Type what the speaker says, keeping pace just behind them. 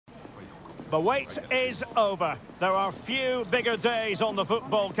The wait is over. There are few bigger days on the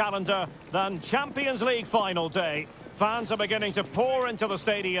football calendar than Champions League final day. Fans are beginning to pour into the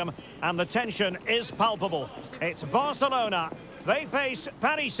stadium and the tension is palpable. It's Barcelona. They face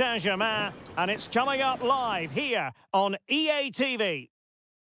Paris Saint-Germain and it's coming up live here on EA TV.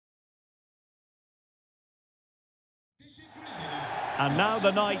 And now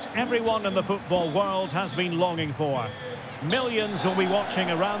the night everyone in the football world has been longing for. Millions will be watching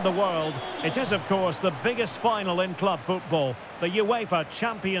around the world. It is, of course, the biggest final in club football, the UEFA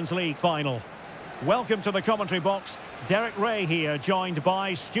Champions League final. Welcome to the commentary box. Derek Ray here, joined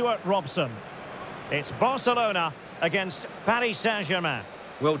by Stuart Robson. It's Barcelona against Paris Saint-Germain.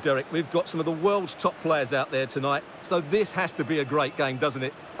 Well, Derek, we've got some of the world's top players out there tonight, so this has to be a great game, doesn't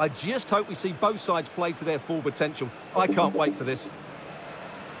it? I just hope we see both sides play to their full potential. I can't wait for this.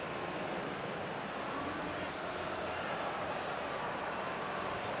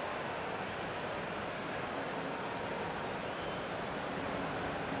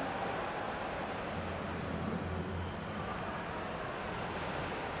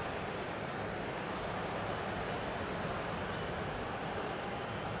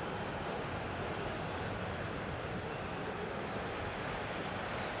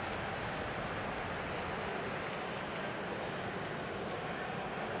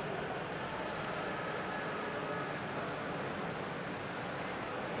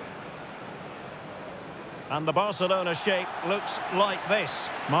 And the Barcelona shape looks like this.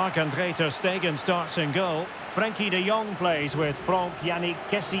 Marc-André ter Stegen starts in goal. Frenkie de Jong plays with Franck-Yannick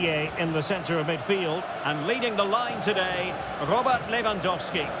Kessié in the centre of midfield. And leading the line today, Robert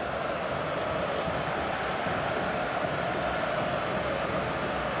Lewandowski.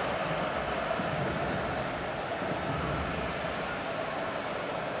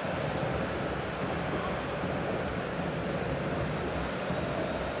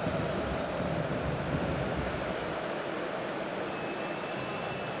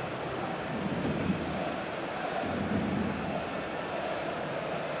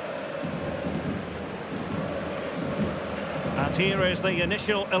 And here is the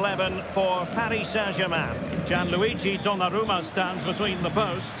initial 11 for Paris Saint-Germain. Gianluigi Donnarumma stands between the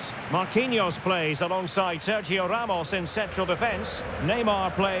posts. Marquinhos plays alongside Sergio Ramos in central defence.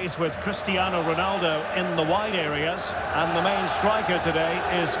 Neymar plays with Cristiano Ronaldo in the wide areas. And the main striker today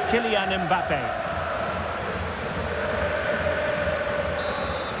is Kylian Mbappe.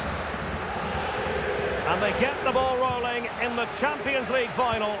 And they get the ball rolling in the Champions League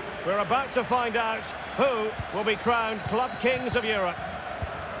final. We're about to find out who will be crowned Club Kings of Europe.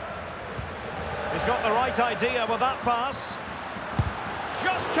 He's got the right idea with that pass.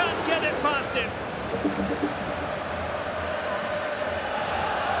 Just can't get it past him.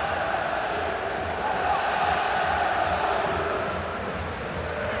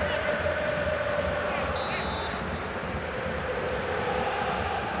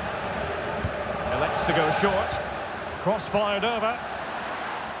 Elects to go short. Cross fired over.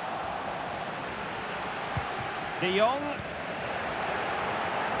 De Jong.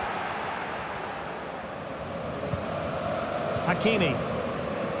 Hakimi.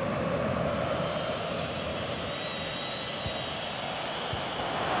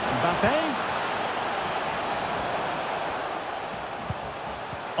 Mbappe.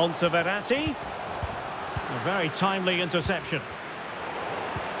 On to Verratti. A very timely interception.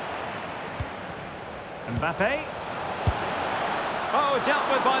 Mbappe. Oh, dealt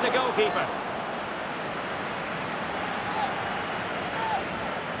with by the goalkeeper.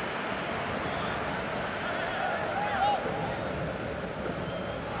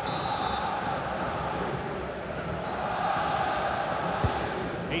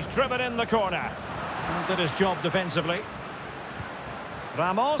 He's driven in the corner. And did his job defensively.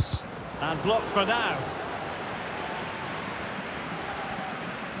 Ramos. And blocked for now.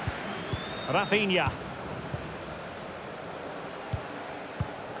 Rafinha.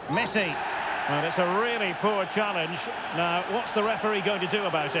 Messi. Well, it's a really poor challenge. Now, what's the referee going to do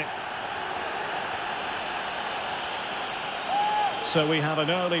about it? So we have an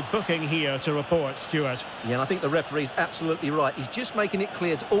early booking here to report, Stuart. Yeah, and I think the referee's absolutely right. He's just making it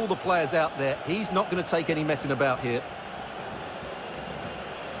clear to all the players out there, he's not going to take any messing about here.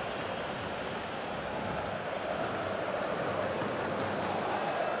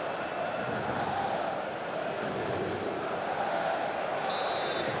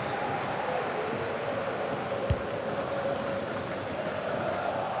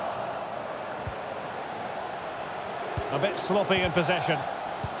 A bit sloppy in possession.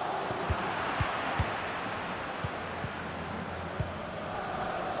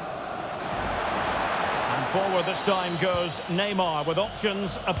 And forward this time goes Neymar with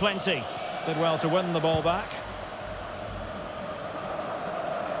options aplenty. Did well to win the ball back.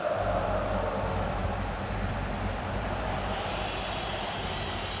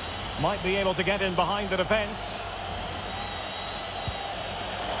 Might be able to get in behind the defence.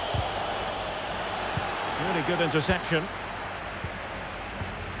 Really good interception.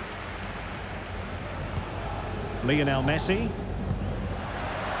 Lionel Messi.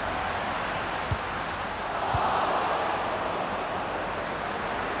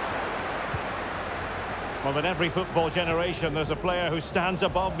 Well, in every football generation, there's a player who stands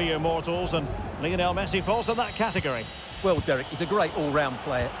above the immortals, and Lionel Messi falls in that category. Well, Derek, he's a great all-round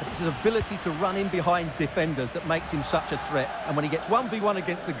player, but it's his ability to run in behind defenders that makes him such a threat. And when he gets 1v1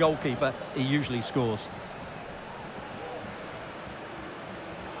 against the goalkeeper, he usually scores.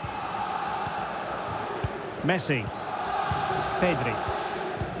 Messi. Pedri.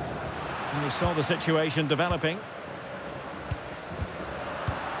 And we saw the situation developing.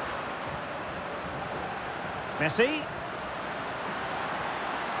 Messi.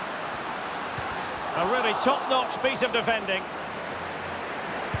 A really top-notch piece of defending.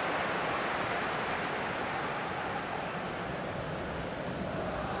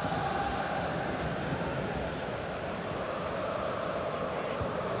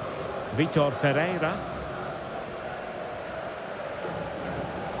 Vitor Ferreira.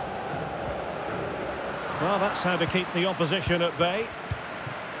 Well, that's how to keep the opposition at bay.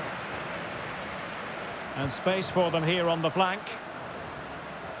 And space for them here on the flank.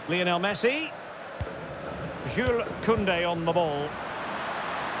 Lionel Messi. Jules Koundé on the ball.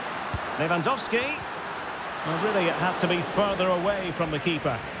 Lewandowski. Well, really, it had to be further away from the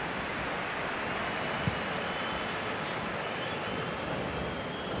keeper.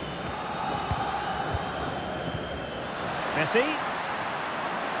 Messi.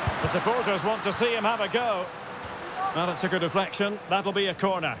 The supporters want to see him have a go. Well, it took a deflection. That'll be a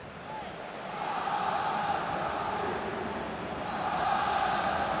corner.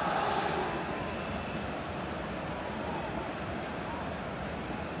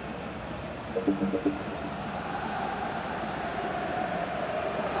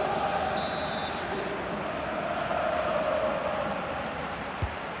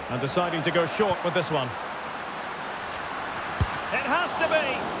 And deciding to go short with this one. It has to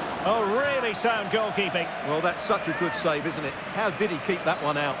be! Oh, really sound goalkeeping. Well, that's such a good save, isn't it? How did he keep that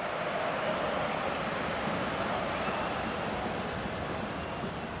one out?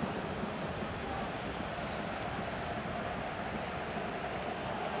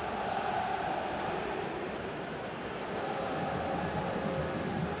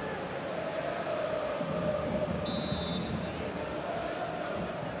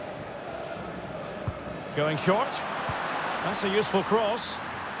 Going short. That's a useful cross.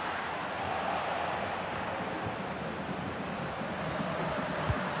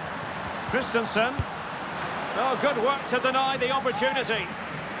 Christensen. Oh, good work to deny the opportunity.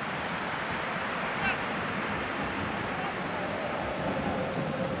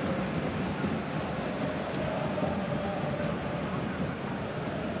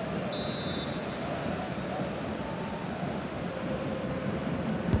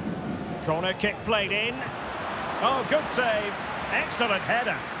 Corner kick played in. Oh, good save. Excellent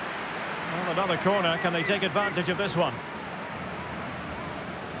header. Well, another corner. Can they take advantage of this one?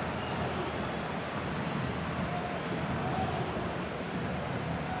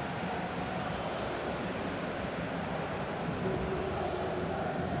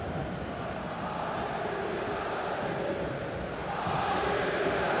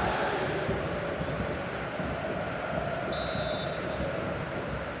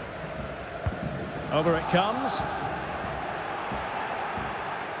 Over it comes.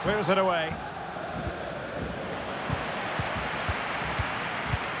 Clears it away.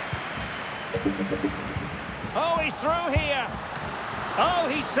 Oh, he's through here.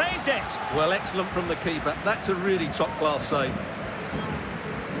 Oh, he saved it. Well, excellent from the keeper. That's a really top-class save.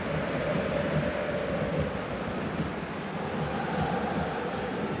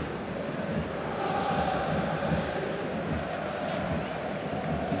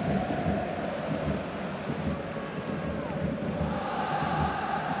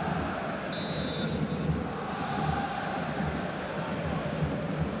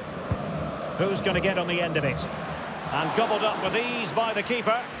 Who's going to get on the end of it? And gobbled up with ease by the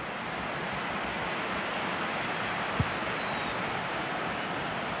keeper.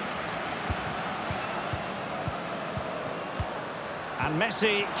 And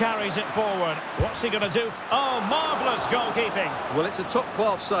Messi carries it forward. What's he going to do? Oh, marvellous goalkeeping. Well, it's a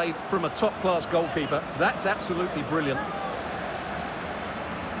top-class save from a top-class goalkeeper. That's absolutely brilliant.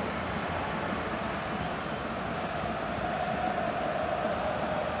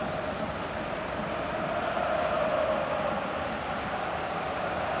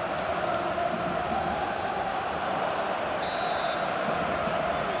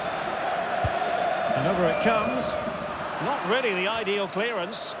 comes. Not really the ideal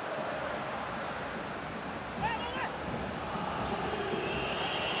clearance.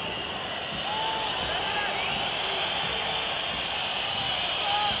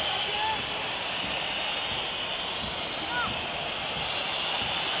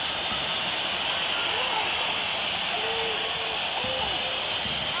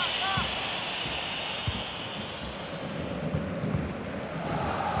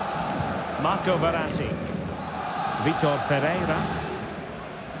 Marco Verratti. Vitor Ferreira.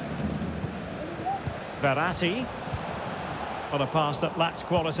 Verratti. On a pass that lacks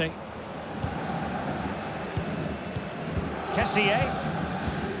quality. Kessié.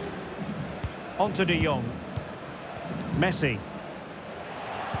 On to De Jong. Messi.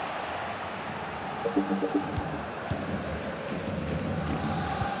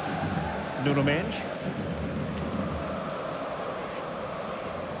 Nuno Mendes.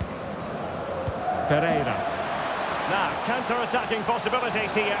 Ferreira. Now, counter-attacking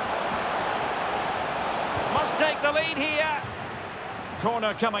possibilities here. Must take the lead here.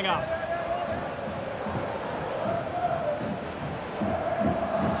 Corner coming up.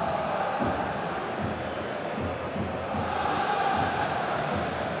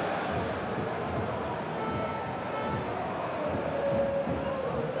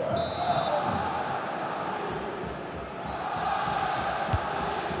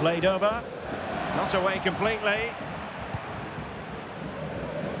 Played over. Not away completely.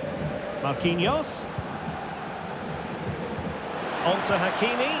 Marquinhos. On to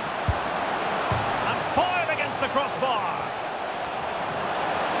Hakimi. And fired against the crossbar.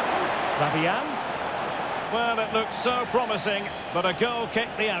 Fabian. Well, it looked so promising, but a goal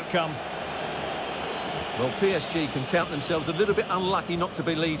kicked the outcome. Well, PSG can count themselves a little bit unlucky not to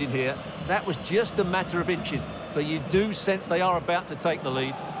be leading here. That was just a matter of inches, but you do sense they are about to take the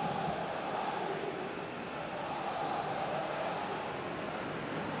lead.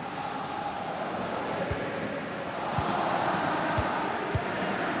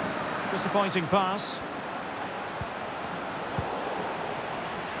 Disappointing pass.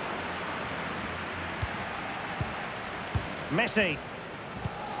 Messi.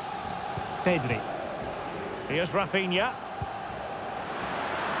 Pedri. Here's Rafinha.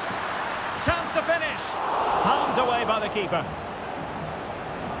 Chance to finish. Palmed away by the keeper.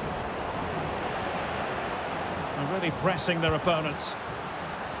 And really pressing their opponents.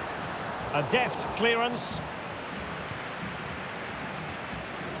 A deft clearance.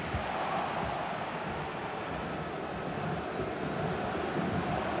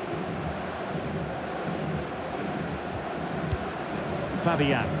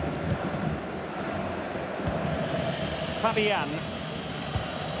 Fabian.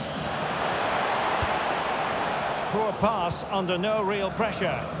 Poor pass under no real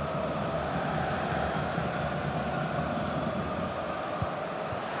pressure.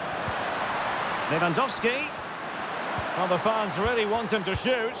 Lewandowski. Well, the fans really want him to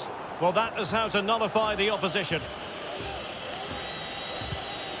shoot. Well, that is how to nullify the opposition.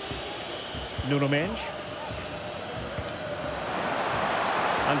 Nuno Mendes.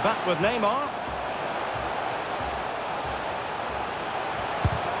 And back with Neymar.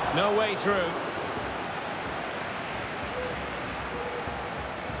 No way through.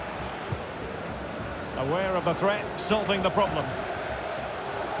 Aware of the threat, solving the problem.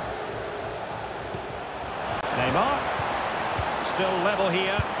 Neymar. Still level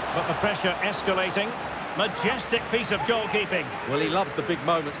here, but the pressure escalating. Majestic piece of goalkeeping. Well, he loves the big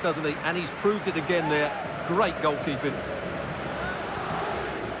moments, doesn't he? And he's proved it again there. Great goalkeeping.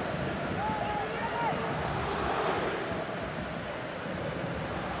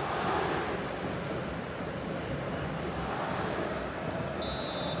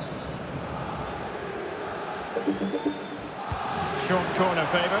 Short corner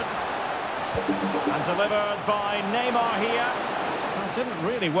favoured. And delivered by Neymar here. Well, didn't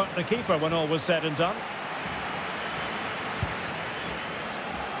really work the keeper when all was said and done.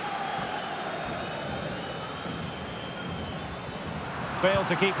 Failed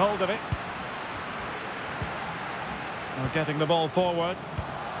to keep hold of it. We're getting the ball forward.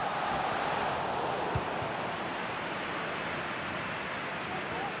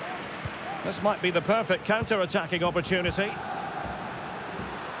 This might be the perfect counter-attacking opportunity.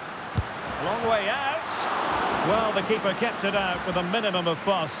 Long way out. Well, the keeper kept it out with a minimum of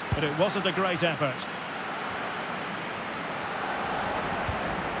fuss, but it wasn't a great effort.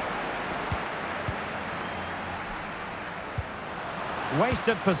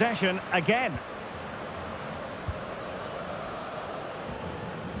 Wasted possession again.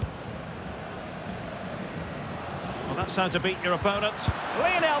 Well, that's how to beat your opponent.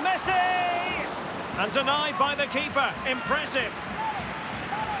 Lionel Messi! And denied by the keeper. Impressive.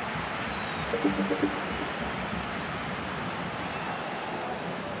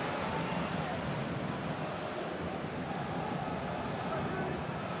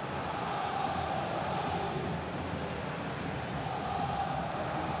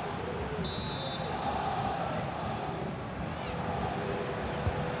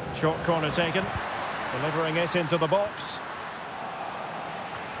 Short corner taken. Delivering it into the box.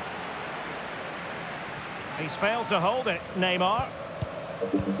 He's failed to hold it, Neymar.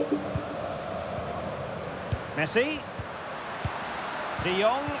 Messi. De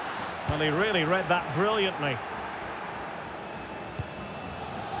Jong. Well, he really read that brilliantly.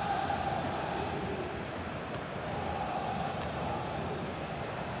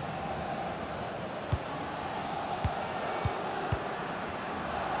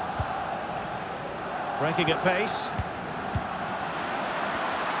 Breaking at pace.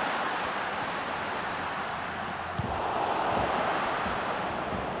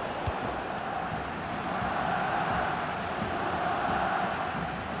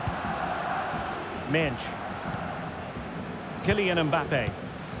 Minch. Kylian Mbappe.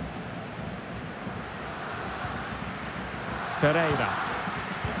 Ferreira.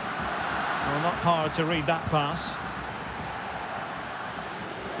 Well, not hard to read that pass.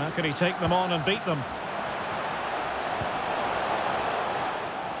 How can he take them on and beat them?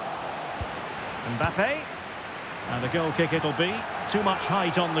 Mbappe. And a goal kick it'll be. Too much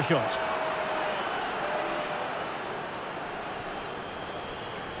height on the shot.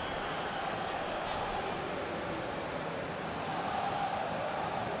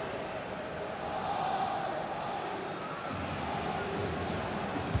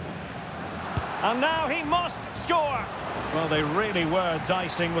 And now he must score. Well, they really were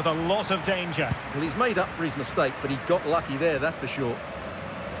dicing with a lot of danger. Well, he's made up for his mistake, but he got lucky there, that's for sure.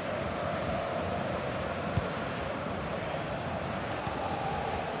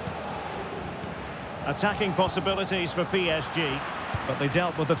 Attacking possibilities for PSG, but they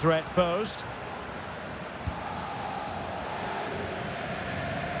dealt with the threat posed.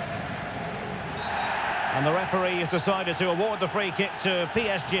 And the referee has decided to award the free kick to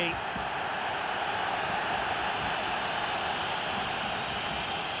PSG.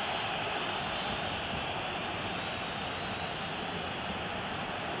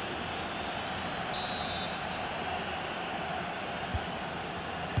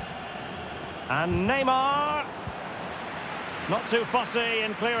 And Neymar, not too fussy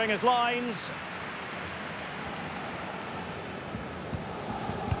in clearing his lines.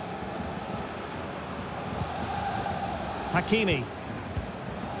 Hakimi,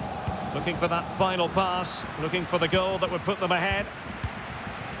 looking for that final pass, looking for the goal that would put them ahead.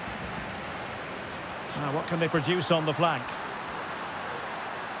 Now, what can they produce on the flank?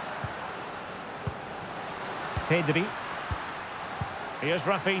 Pedri. Here's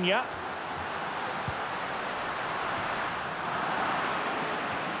Rafinha.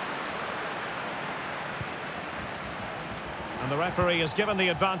 And the referee has given the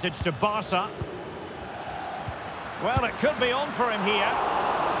advantage to Barca. Well, it could be on for him here.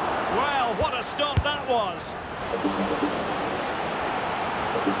 Well, what a stop that was.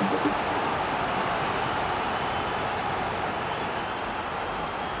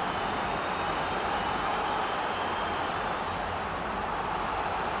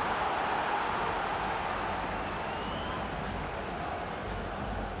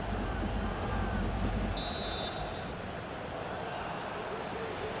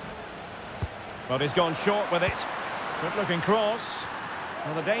 But he's gone short with it. Good looking cross.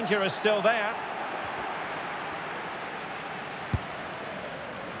 Well, the danger is still there.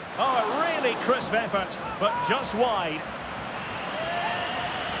 Oh, a really crisp effort, but just wide.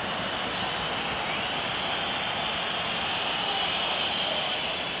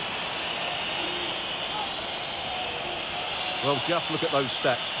 Well, just look at those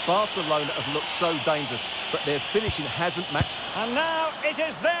stats. Barcelona have looked so dangerous, but their finishing hasn't matched. And now it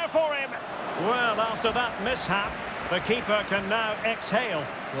is there for him. Well, after that mishap, the keeper can now exhale.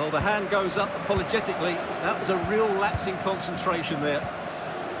 Well, the hand goes up apologetically. That was a real lapse in concentration there.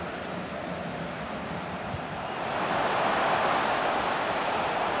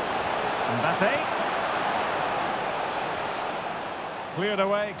 Mbappe. Cleared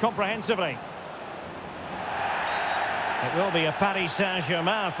away comprehensively. It will be a Paris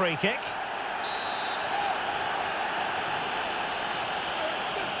Saint-Germain free kick.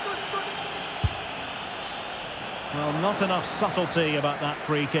 Well, not enough subtlety about that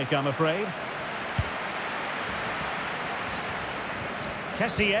free kick, I'm afraid.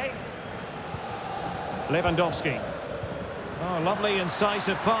 Kessié. Lewandowski. Oh, lovely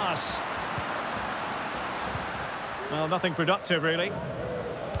incisive pass. Well, nothing productive, really.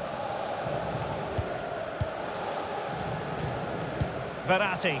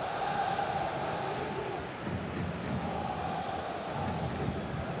 Verratti.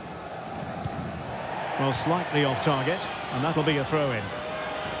 Well, slightly off target, and that'll be a throw-in.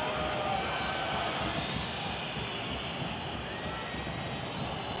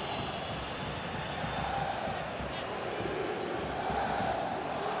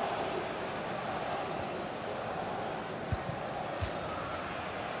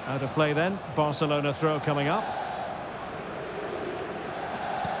 Out of play then. Barcelona throw coming up.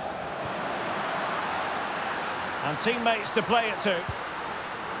 And teammates to play it to.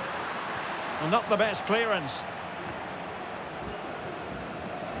 Well, not the best clearance.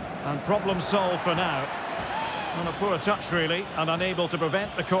 And problem solved for now. On a poor touch, really, and unable to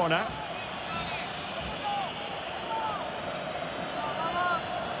prevent the corner.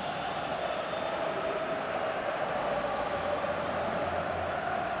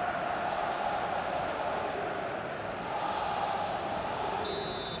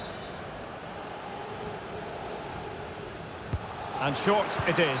 And short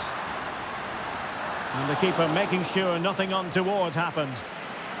it is. And the keeper making sure nothing untoward happened.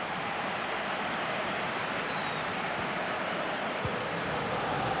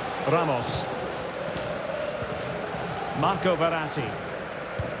 Ramos. Marco Verratti.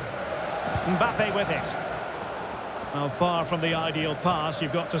 Mbappe with it. Well, far from the ideal pass,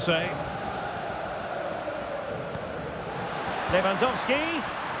 you've got to say. Lewandowski.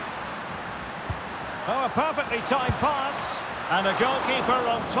 Oh, a perfectly timed pass. And a goalkeeper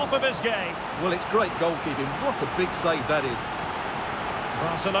on top of his game. Well, it's great goalkeeping. What a big save that is.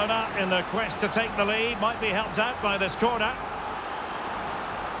 Barcelona, in their quest to take the lead, might be helped out by this corner.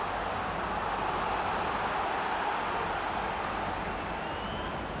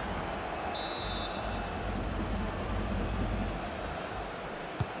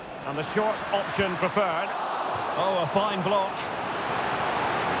 And the short option preferred. Oh, a fine block.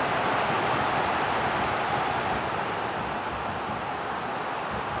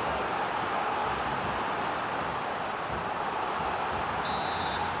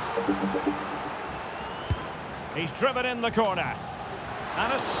 He's driven in the corner.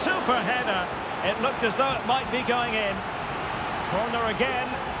 And a super header. It looked as though it might be going in. Corner again.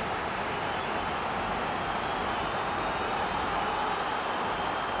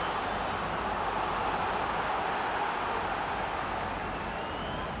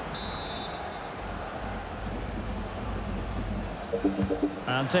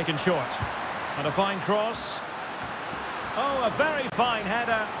 And taken short. And a fine cross. Oh, a very fine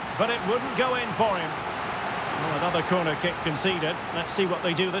header, but it wouldn't go in for him. Well, another corner kick conceded. Let's see what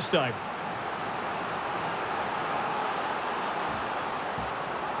they do this time.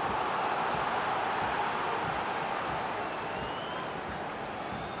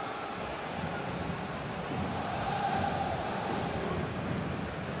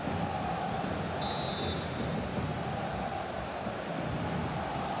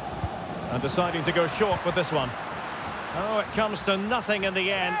 And deciding to go short with this one. Oh, it comes to nothing in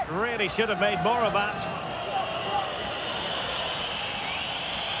the end. Really should have made more of that.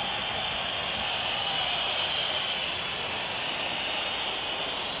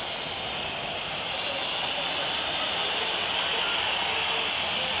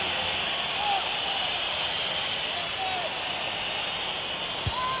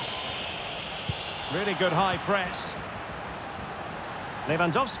 Really good high press.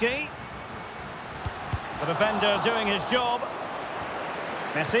 Lewandowski. The defender doing his job.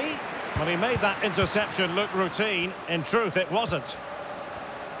 Messi. Well, he made that interception look routine. In truth, it wasn't.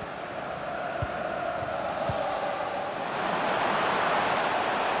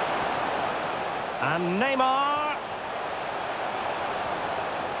 And Neymar.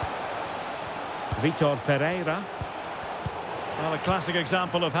 Vitor Ferreira. Well, a classic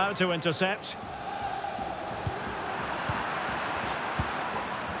example of how to intercept.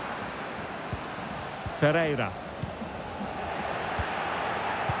 Ferreira.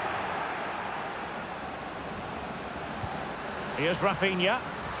 Here's Rafinha.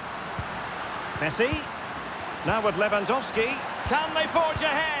 Messi. Now with Lewandowski. Can they forge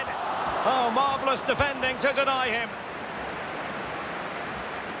ahead? Oh, marvellous defending to deny him.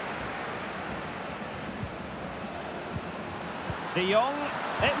 De Jong.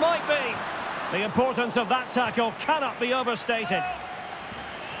 It might be. The importance of that tackle cannot be overstated.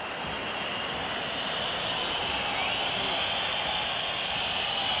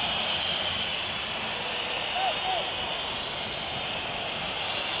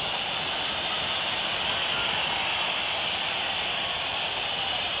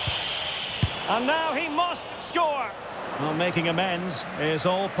 And now he must score. Well, making amends is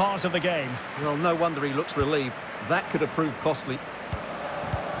all part of the game. Well, no wonder he looks relieved. That could have proved costly.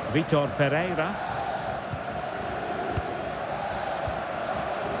 Vitor Ferreira.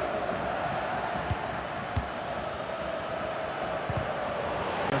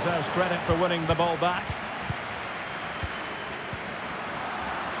 Deserves credit for winning the ball back.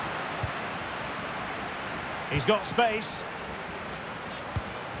 He's got space.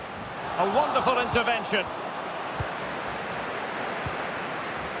 A wonderful intervention.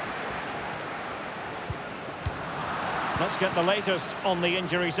 Let's get the latest on the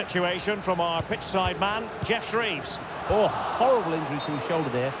injury situation from our pitchside man, Jeff Shreves. Oh, horrible injury to his shoulder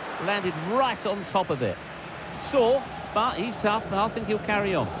there. Landed right on top of it. Sore, but he's tough, and I think he'll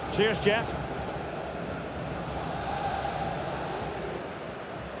carry on. Cheers, Jeff.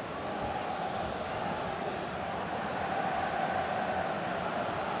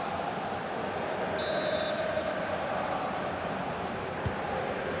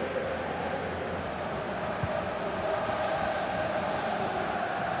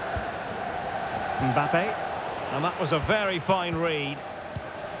 Mbappe, and that was a very fine read.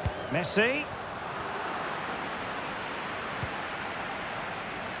 Messi.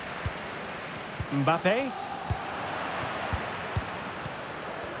 Mbappe.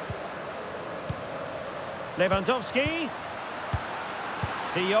 Lewandowski.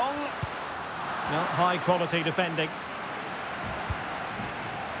 De Jong. No, high quality defending.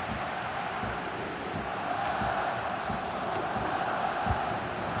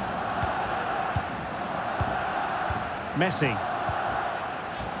 Messi.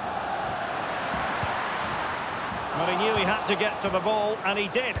 Well, he knew he had to get to the ball, and he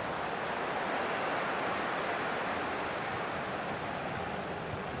did.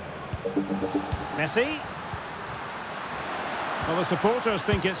 Messi. Well, the supporters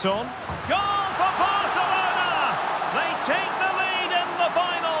think it's on. Goal for Barcelona! They take the lead in the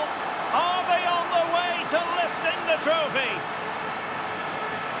final. Are they on the way to lifting the trophy?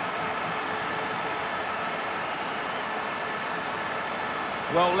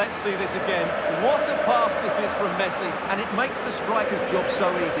 Well, let's see this again. What a pass this is from Messi, and it makes the striker's job so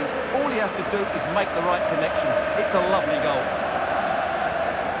easy. All he has to do is make the right connection. It's a lovely goal.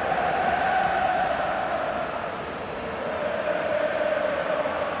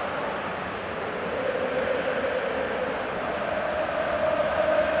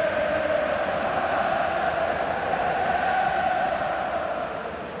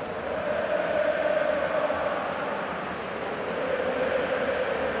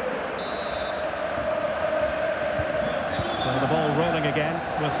 So the ball rolling again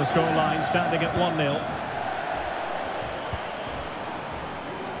with the scoreline standing at 1-0.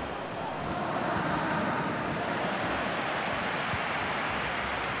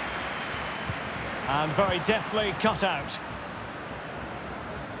 And very deftly cut out.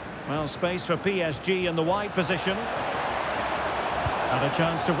 Well, space for PSG in the wide position. And a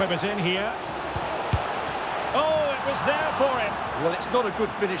chance to whip it in here. Oh, it was there for him. Well, it's not a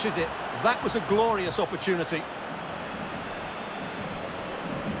good finish, is it? That was a glorious opportunity.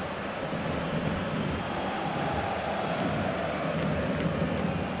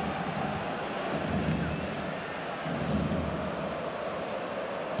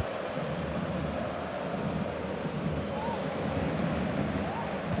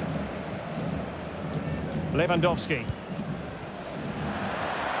 Lewandowski.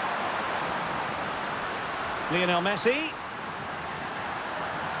 Lionel Messi.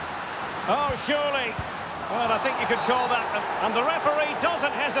 Oh, surely. Well, I think you could call that. And the referee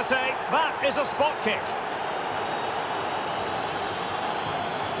doesn't hesitate. That is a spot kick.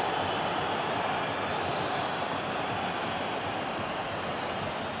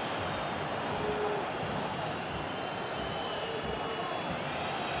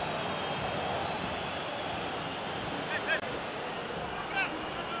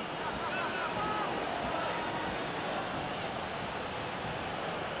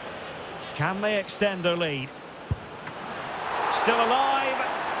 Can they extend their lead? Still alive.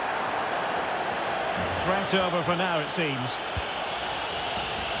 Threat over for now, it seems.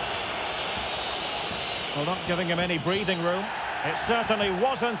 Well, not giving him any breathing room. It certainly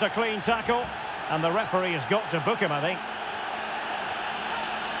wasn't a clean tackle, and the referee has got to book him, I think.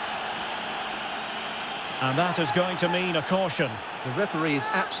 And that is going to mean a caution. The referee is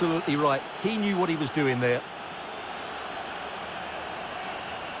absolutely right. He knew what he was doing there.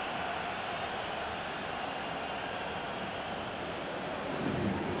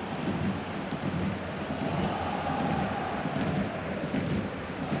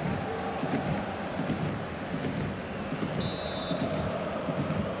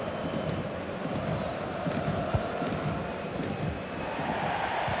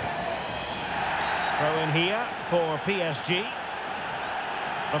 Throw in here for PSG.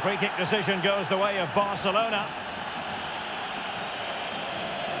 The free kick decision goes the way of Barcelona.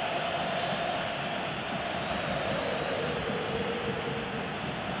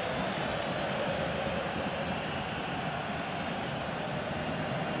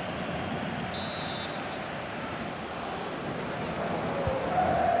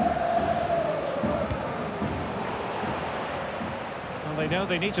 Well, they know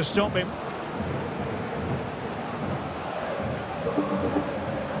they need to stop him.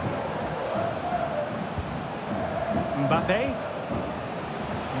 Mbappe.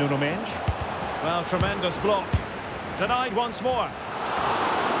 Nuno Mendes. Well, tremendous block. Denied once more.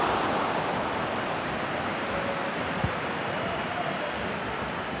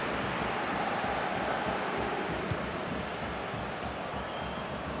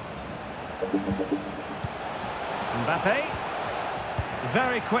 Mbappe.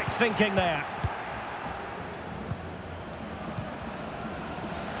 Very quick thinking there.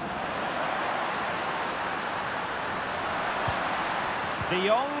 De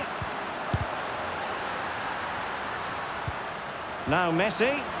Jong. Now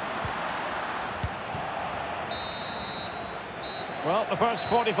Messi. Well, the first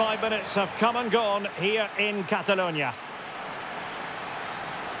 45 minutes have come and gone here in Catalonia.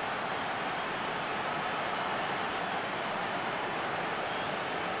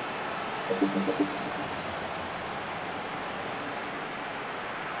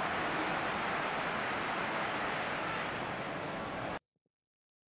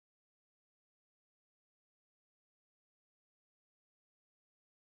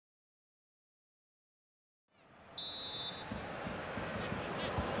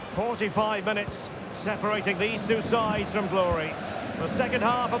 "45 minutes separating these two sides from glory. The second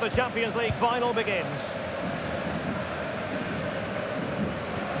half of the Champions League final begins.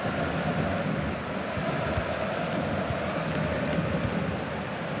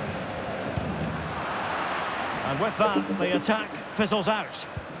 And with that, the attack fizzles out.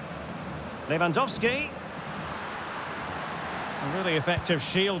 Lewandowski. A really effective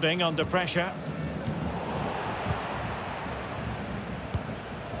shielding under pressure.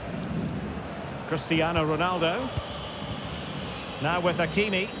 Cristiano Ronaldo. Now with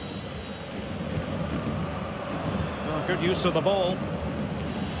Hakimi. Oh, good use of the ball.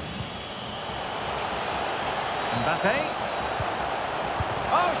 Mbappe.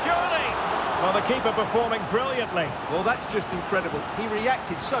 Oh, surely! Well, the keeper performing brilliantly. Well, that's just incredible. He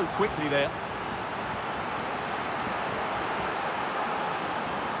reacted so quickly there.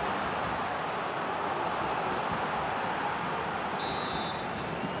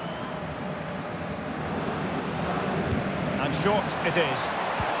 And short it is.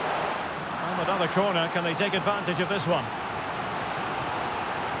 Well, another corner. Can they take advantage of this one?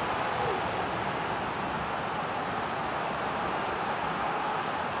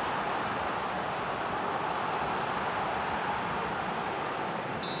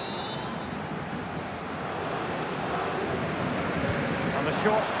 And the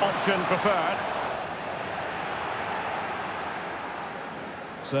short option preferred.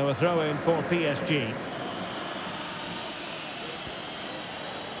 So a throw in for PSG.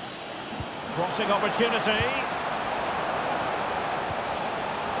 Crossing opportunity.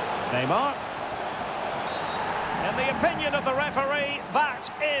 Neymar. In the opinion of the referee,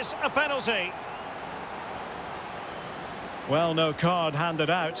 that is a penalty. Well, no card handed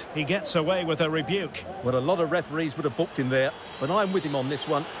out. He gets away with a rebuke. Well, a lot of referees would have booked him there, but I'm with him on this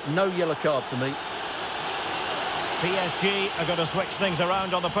one. No yellow card for me. PSG are going to switch things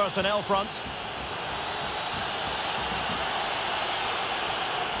around on the personnel front.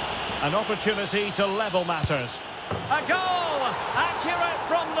 An opportunity to level matters. A goal! Accurate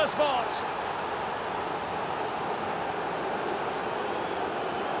from the spot.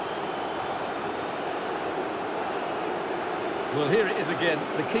 Well, here it is again.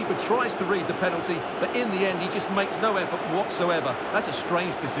 The keeper tries to read the penalty, but in the end, he just makes no effort whatsoever. That's a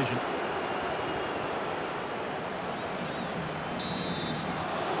strange decision.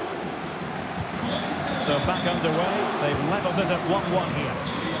 So back underway. They've levelled it at 1-1 here.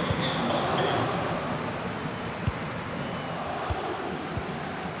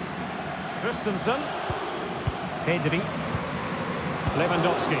 Christensen. Pedri.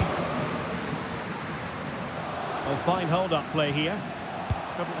 Lewandowski. Well, fine hold-up play here.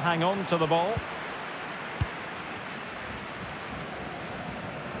 Couldn't hang on to the ball.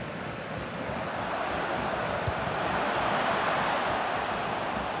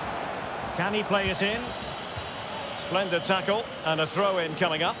 Can he play it in? Splendid tackle and a throw-in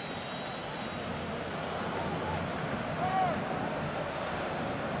coming up.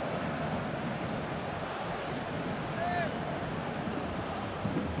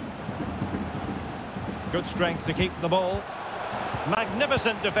 Good strength to keep the ball.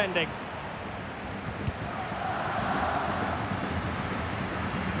 Magnificent defending.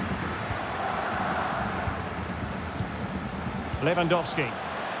 Lewandowski.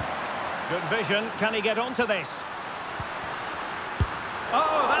 Good vision. Can he get onto this?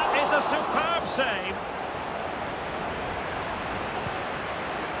 Oh, that is a superb save.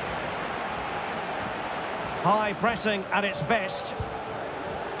 High pressing at its best.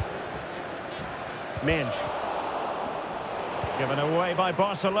 Minge. Given away by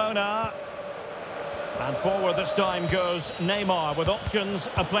Barcelona. And forward this time goes Neymar with options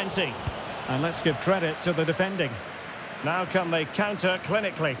aplenty. And let's give credit to the defending. Now can they counter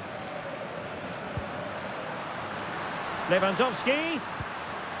clinically. Lewandowski.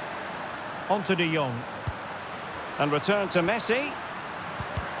 On to De Jong. And return to Messi.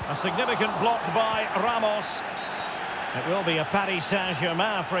 A significant block by Ramos. It will be a Paris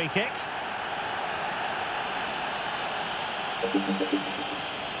Saint-Germain free kick.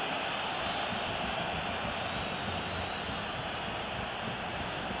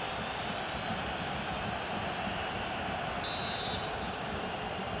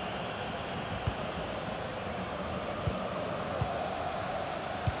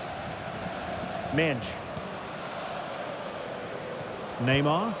 Minge.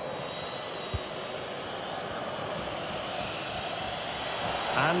 Neymar.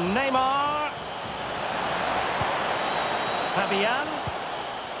 And Neymar. Fabian.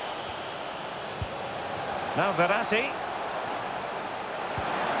 Now Verratti.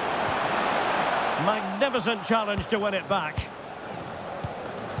 Magnificent challenge to win it back.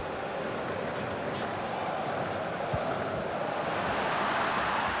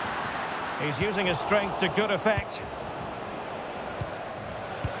 He's using his strength to good effect.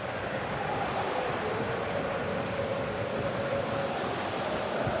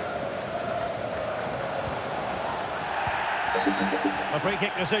 The free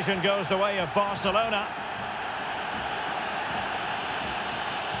kick decision goes the way of Barcelona.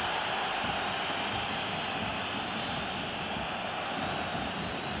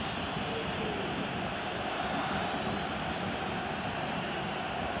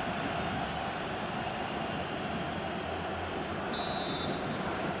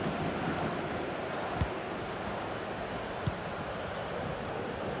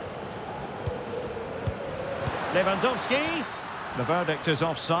 Lewandowski. The verdict is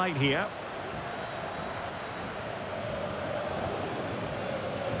offside here.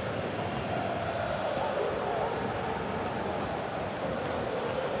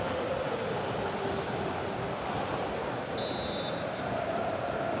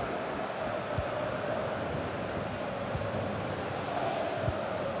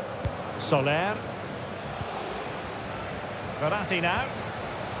 Soler. Verratti now.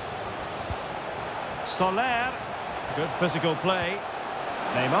 Soler. Good physical play.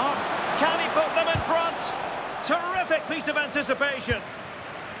 Neymar. Can he put them in front? Terrific piece of anticipation.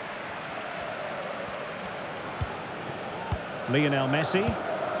 Lionel Messi.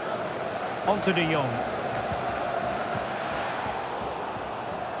 On to De Jong.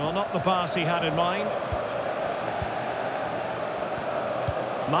 Well, not the pass he had in mind.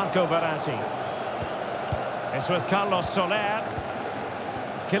 Marco Verratti. It's with Carlos Soler.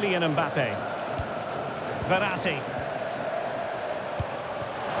 Kylian Mbappe. Verratti.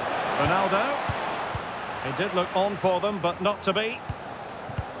 Ronaldo. It did look on for them, but not to be.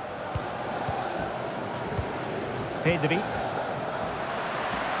 Pedri.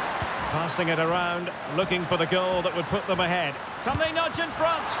 Passing it around, looking for the goal that would put them ahead. Can they nudge in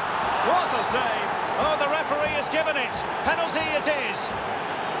front? What a save! Oh, the referee has given it. Penalty it is.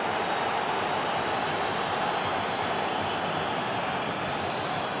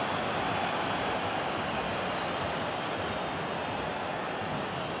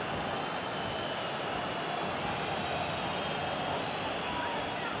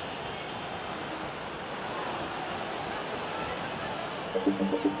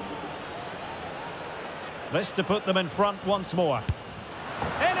 This to put them in front once more.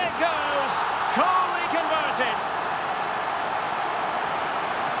 In it goes! Coolly converted!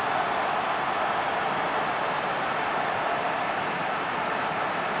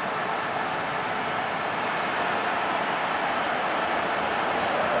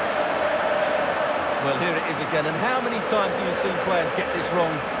 Well, here it is again, and how many times do you see players get this wrong,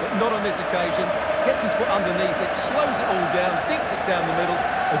 but not on this occasion? Gets his foot underneath it, slows it all down, dinks it down the middle.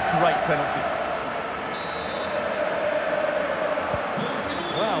 A great penalty.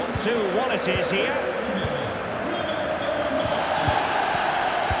 Well, 2-1 it is here.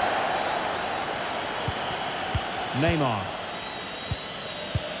 Neymar.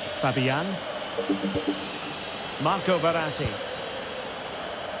 Fabian. Marco Verratti.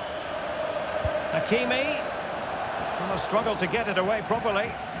 Hakimi. Well, a struggle to get it away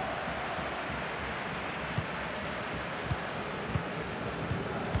properly.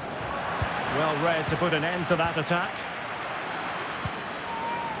 Well read to put an end to that attack.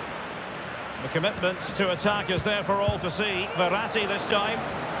 The commitment to attack is there for all to see. Verratti this time.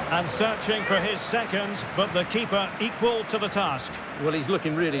 And searching for his second, but the keeper equal to the task. Well, he's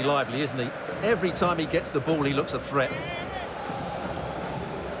looking really lively, isn't he? Every time he gets the ball, he looks a threat.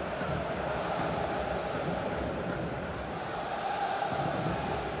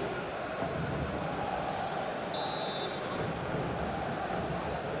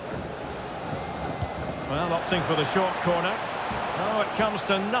 Well, opting for the short corner. Oh, it comes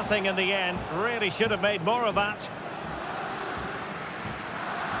to nothing in the end. Really should have made more of that.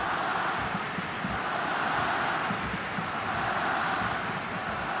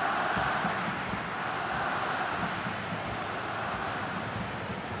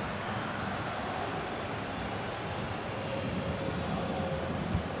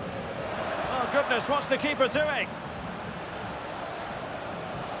 Goodness, what's the keeper doing?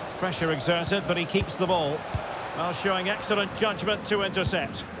 Pressure exerted, but he keeps the ball. Well, showing excellent judgment to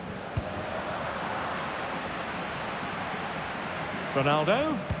intercept.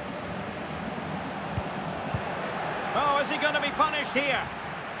 Ronaldo. Oh, is he going to be punished here?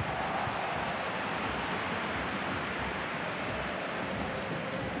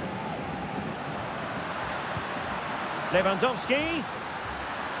 Lewandowski.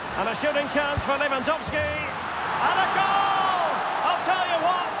 And a shooting chance for Lewandowski. And a goal! I'll tell you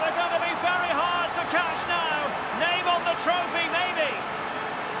what, they're going to be very hard to catch now. Name on the trophy, maybe.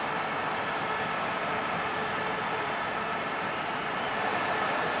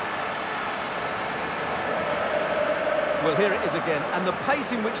 Well, here it is again, and the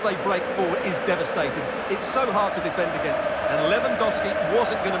pace in which they break forward is devastating. It's so hard to defend against, and Lewandowski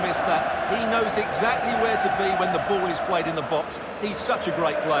wasn't going to miss that. He knows exactly where to be when the ball is played in the box. He's such a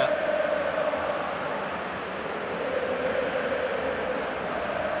great player.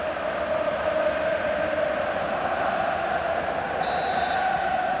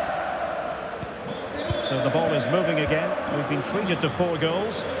 So the ball is moving again. We've been treated to 4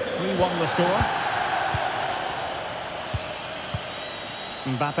 goals. 3-1 the score.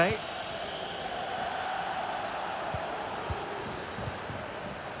 Mbappe.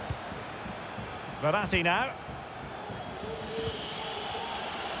 Verratti now.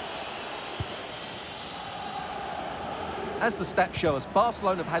 As the stats show us,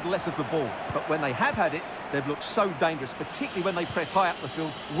 Barcelona have had less of the ball, but when they have had it, they've looked so dangerous, particularly when they press high up the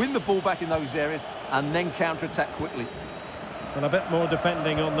field, win the ball back in those areas, and then counter-attack quickly. And a bit more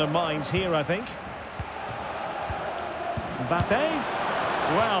defending on their minds here, I think. Mbappe.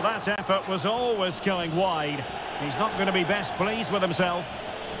 Well, that effort was always going wide. He's not going to be best pleased with himself.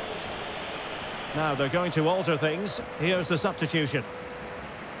 Now they're going to alter things. Here's the substitution.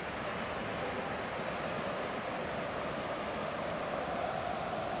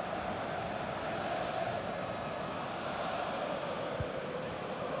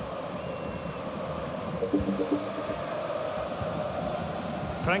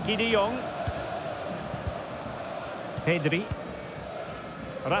 Frankie de Jong. Pedri.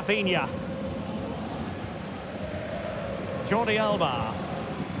 Rafinha. Jordi Alba.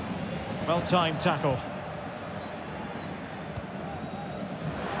 Well-timed tackle.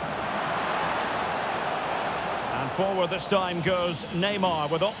 And forward this time goes Neymar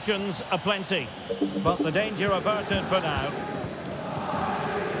with options aplenty. But the danger averted for now.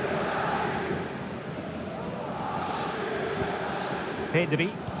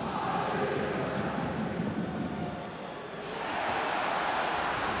 Pedri.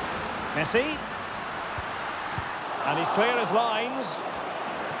 Messi. And he's clear as lines.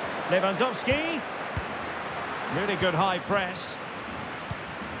 Lewandowski. Really good high press.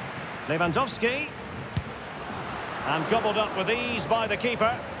 Lewandowski. And gobbled up with ease by the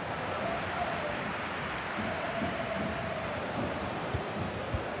keeper.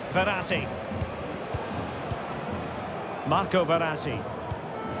 Verratti. Marco Verratti.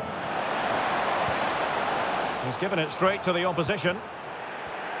 He's given it straight to the opposition.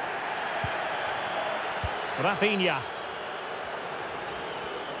 Rafinha.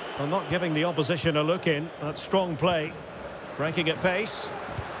 Well, not giving the opposition a look in. That's strong play. Breaking at pace.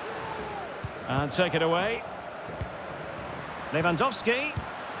 And take it away. Lewandowski.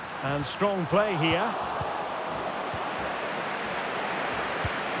 And strong play here.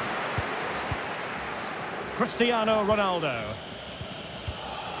 Cristiano Ronaldo.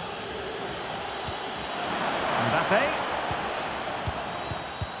 Mbappe.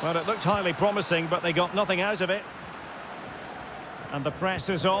 Well, it looked highly promising, but they got nothing out of it. And the press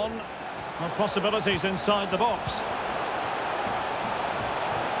is on. Well, possibilities inside the box.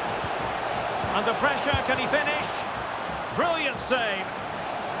 Under pressure, can he finish? Brilliant save.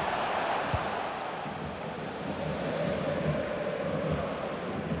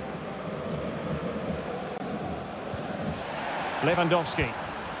 Lewandowski.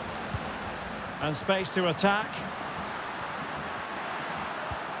 And space to attack.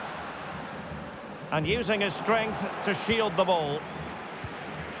 And using his strength to shield the ball.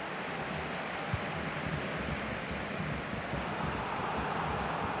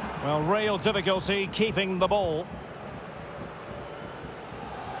 Well, real difficulty keeping the ball.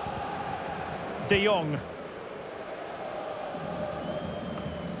 De Jong.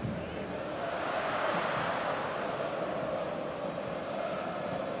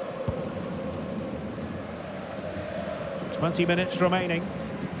 Twenty minutes remaining.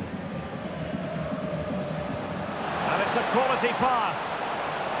 And it's a quality pass.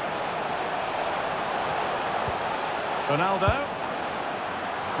 Ronaldo.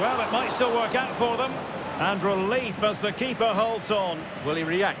 Well, it might still work out for them. And relief as the keeper holds on. Well, he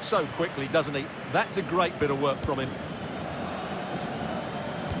reacts so quickly, doesn't he? That's a great bit of work from him.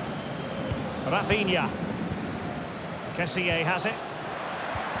 Rafinha. Kessié has it.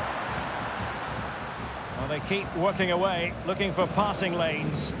 Well, they keep working away, looking for passing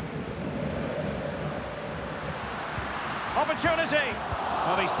lanes. Opportunity!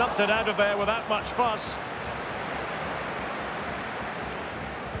 Well, he stumped it out of there without much fuss.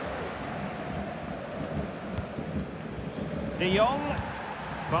 De Jong.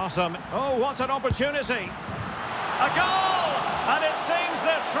 Oh, what an opportunity. A goal! And it seems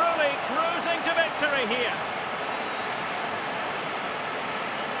they're truly cruising to victory here.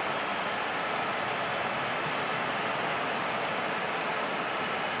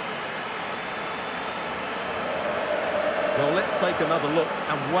 Well, let's take another look.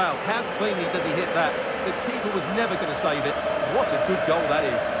 And wow, how cleanly does he hit that? The keeper was never going to save it. What a good goal that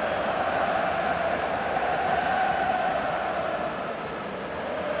is.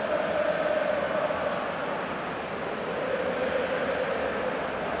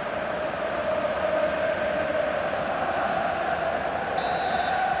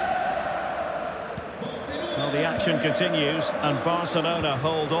 Well, the action continues, and Barcelona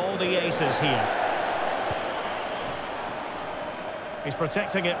hold all the aces here. He's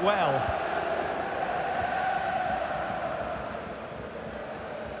protecting it well.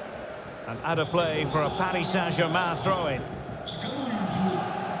 And out of play for a Paris Saint-Germain throw-in.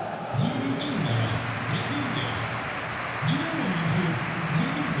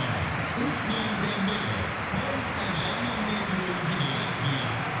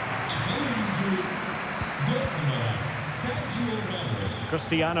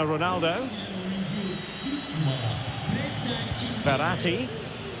 Cristiano Ronaldo. Verratti.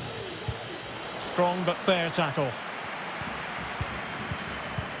 Strong but fair tackle.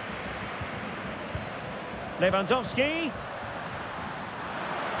 Lewandowski.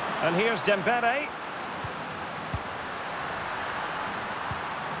 And here's Dembele.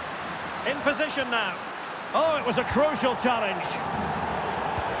 In position now. Oh, it was a crucial challenge.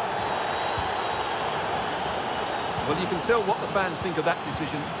 Well, you can tell what the fans think of that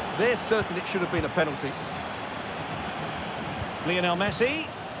decision. They're certain it should have been a penalty. Lionel Messi.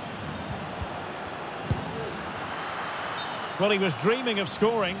 Well, he was dreaming of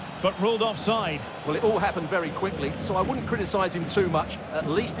scoring, but ruled offside. Well, it all happened very quickly, so I wouldn't criticise him too much. At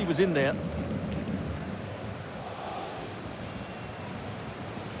least he was in there.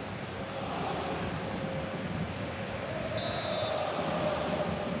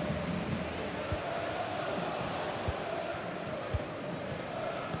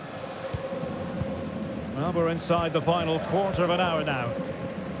 Well, we're inside the final quarter of an hour now.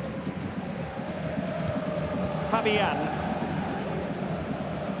 Fabian.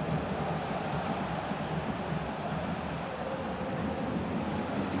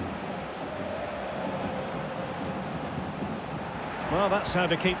 Well, that's how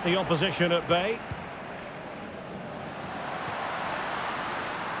to keep the opposition at bay.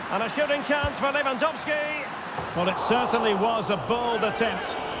 And a shooting chance for Lewandowski. Well, it certainly was a bold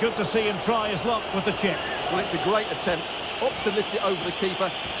attempt. Good to see him try his luck with the chip. Well, it's a great attempt. Opts to lift it over the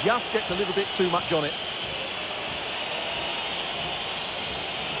keeper. Just gets a little bit too much on it.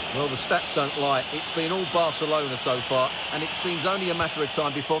 Well, the stats don't lie. It's been all Barcelona so far, and it seems only a matter of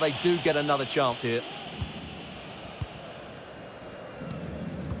time before they do get another chance here.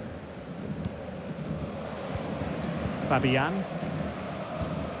 Fabian.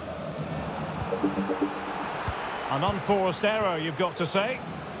 An unforced error, you've got to say.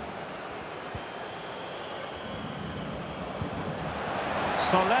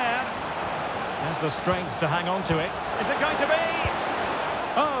 Soler has the strength to hang on to it. Is it going to be?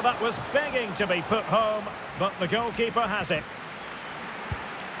 Oh, that was begging to be put home, but the goalkeeper has it.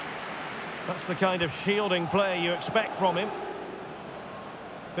 That's the kind of shielding play you expect from him.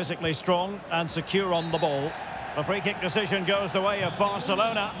 Physically strong and secure on the ball. A free kick decision goes the way of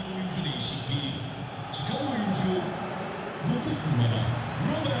Barcelona.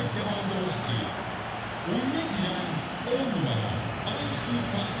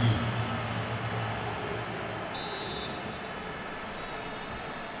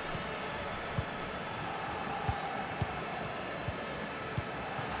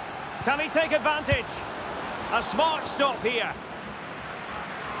 Can he take advantage? A smart stop here.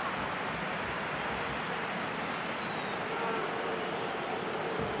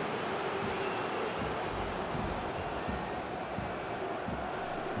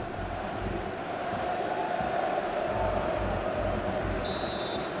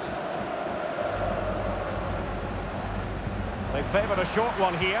 They favoured a short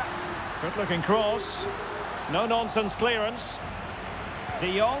one here. Good looking cross. No nonsense clearance.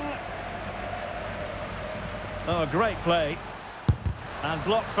 De Jong. Oh, great play. And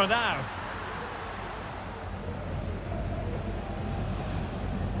blocked for now.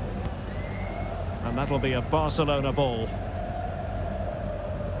 And that'll be a Barcelona ball.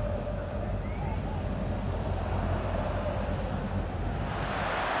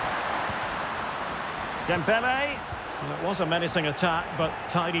 Dembele. Well, it was a menacing attack, but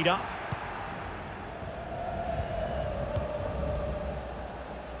tidied up.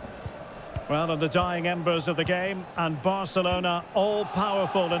 Well, in the dying embers of the game, and Barcelona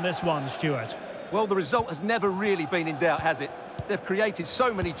all-powerful in this one, Stuart. Well, the result has never really been in doubt, has it? They've created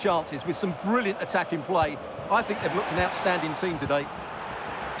so many chances with some brilliant attacking play. I think they've looked an outstanding team today.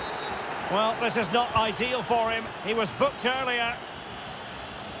 Well, this is not ideal for him. He was booked earlier.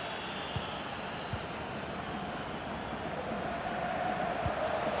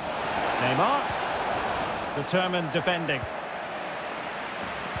 Neymar. Determined defending.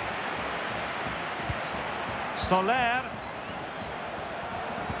 Soler.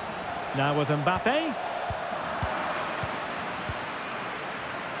 Now with Mbappe.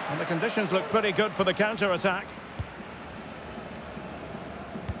 And the conditions look pretty good for the counter-attack.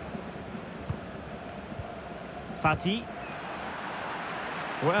 Fati.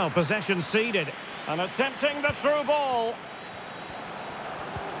 Well, possession ceded. And attempting the through ball.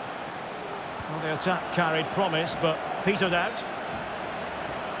 Well, the attack carried promise, but petered out.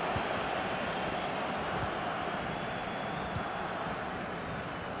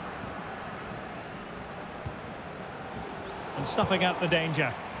 And snuffing out the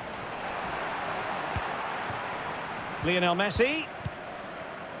danger. Lionel Messi.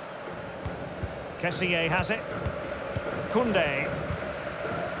 Kessié has it. Koundé.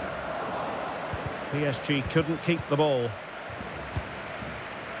 PSG couldn't keep the ball.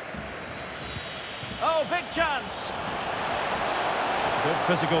 Oh, big chance. Good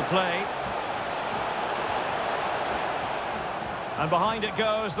physical play. And behind it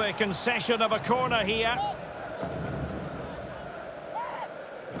goes the concession of a corner here.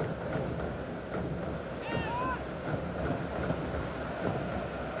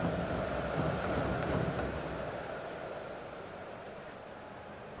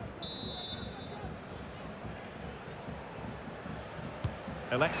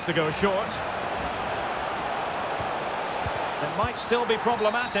 Elects to go short. It might still be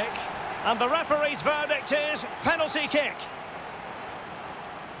problematic. And the referee's verdict is penalty kick.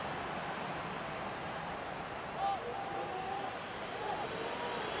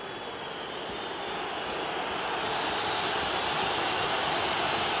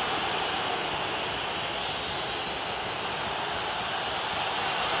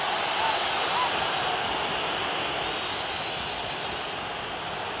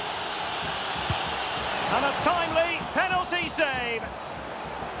 And a timely penalty save.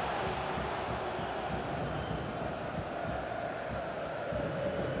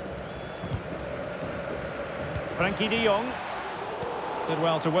 Frankie de Jong did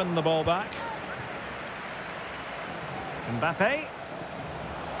well to win the ball back. Mbappe.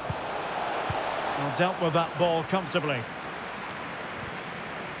 Well, dealt with that ball comfortably.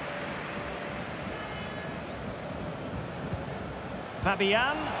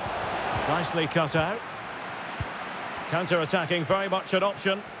 Fabian. Nicely cut out. Counter-attacking, very much an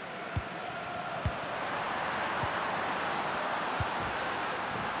option.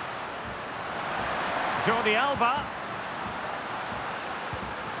 Jordi Alba.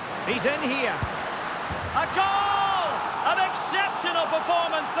 He's in here. A goal! An exceptional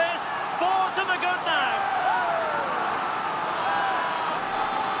performance this. 4 to the good now.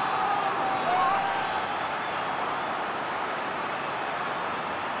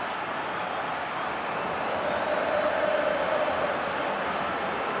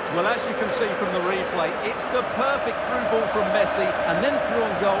 Well, as you can see from the replay, it's the perfect through ball from Messi, and then through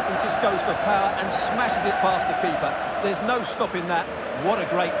on goal, he just goes for power and smashes it past the keeper. There's no stopping that. What a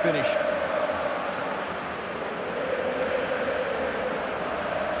great finish.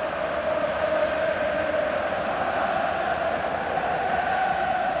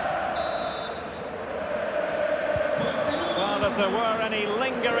 Well, if there were any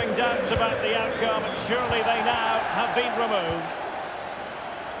lingering doubts about the outcome, surely they now have been removed.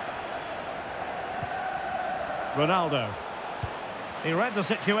 Ronaldo. He read the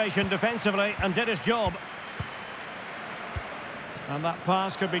situation defensively and did his job. And that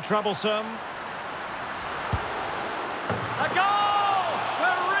pass could be troublesome. A goal!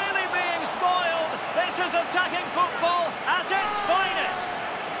 We're really being spoiled. This is attacking football at its finest.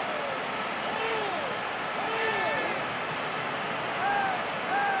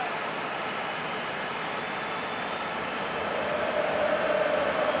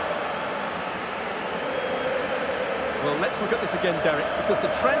 Well, let's look at this again, Derek, because the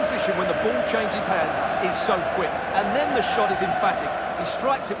transition when the ball changes hands is so quick. And then the shot is emphatic. He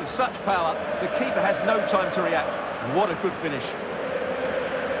strikes it with such power, the keeper has no time to react. What a good finish.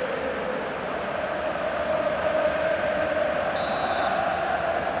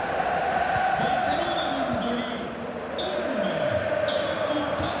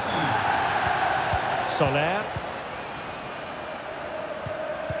 Soler.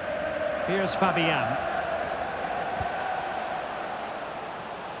 Here's Fabian.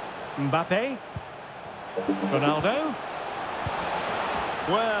 Mbappe. Ronaldo.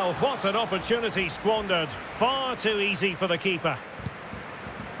 Well, what an opportunity squandered. Far too easy for the keeper.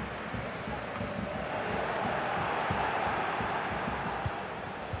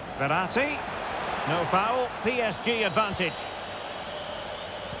 Verratti. No foul. PSG advantage.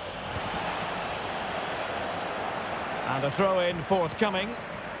 And a throw-in forthcoming.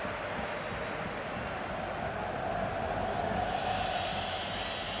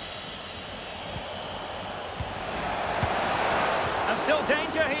 Still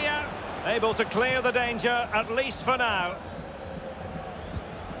danger here. Able to clear the danger, at least for now.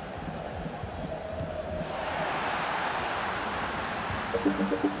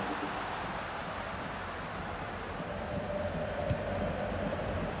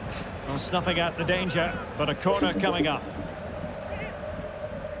 Well, snuffing out the danger, but a corner coming up.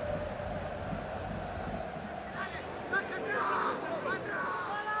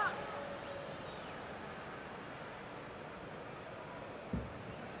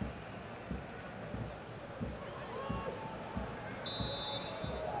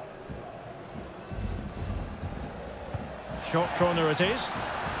 Short corner it is.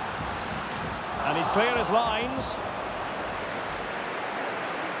 And he's clear as lines.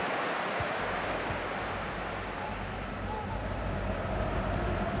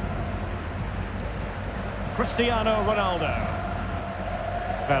 Cristiano Ronaldo.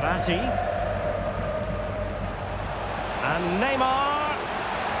 Verratti. And Neymar.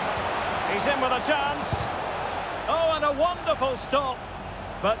 He's in with a chance. Oh, and a wonderful stop.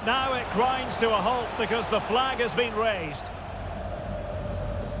 But now it grinds to a halt because the flag has been raised.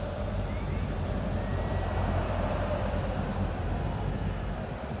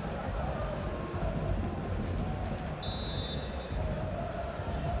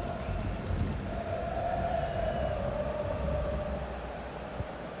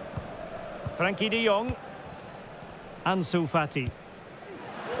 Frankie de Jong. Ansu Fati.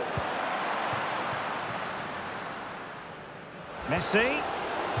 Messi.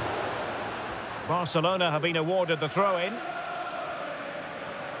 Barcelona have been awarded the throw-in.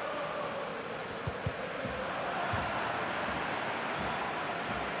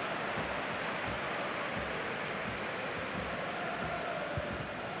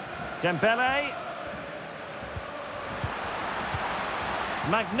 Dembele.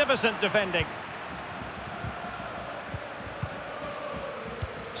 Magnificent defending.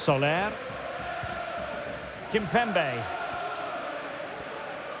 Soler. Kimpembe.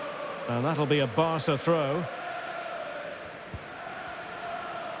 And that'll be a Barca throw.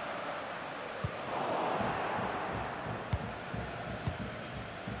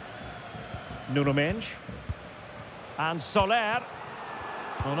 Nuno Mendes. And Soler.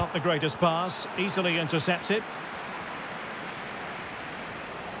 Well, not the greatest pass. Easily intercepted.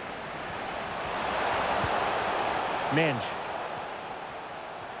 Mendes.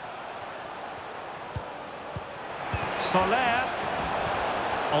 Soler.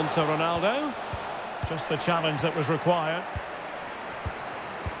 On to Ronaldo. Just the challenge that was required.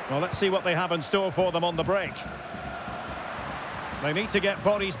 Well, let's see what they have in store for them on the break. They need to get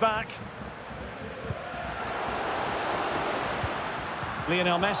bodies back.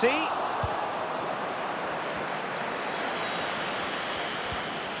 Lionel Messi.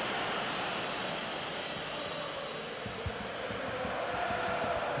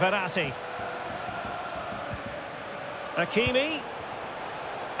 Verratti. Hakimi.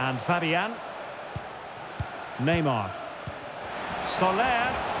 And Fabian. Neymar.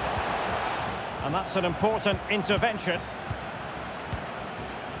 Soler. And that's an important intervention.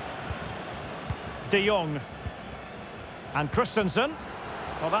 De Jong. And Christensen.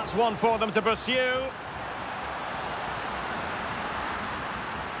 Well, that's one for them to pursue.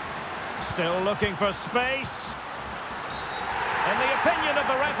 Still looking for space. In the opinion of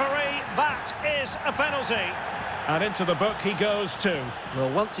the referee, that is a penalty. And into the book he goes too.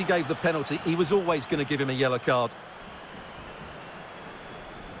 Well, once he gave the penalty, he was always going to give him a yellow card.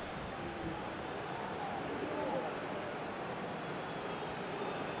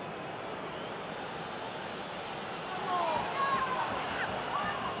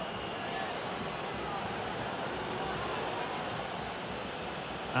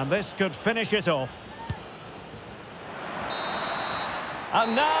 And this could finish it off.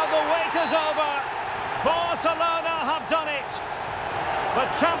 And now the wait is over. Barcelona have done it. The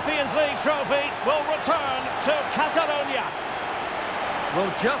Champions League trophy will return to Catalonia.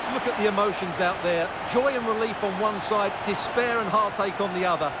 Well, just look at the emotions out there. Joy and relief on one side, despair and heartache on the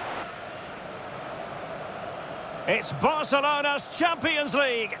other. It's Barcelona's Champions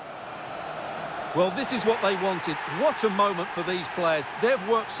League. Well, this is what they wanted. What a moment for these players. They've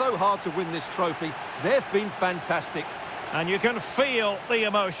worked so hard to win this trophy. They've been fantastic. And you can feel the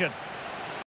emotion.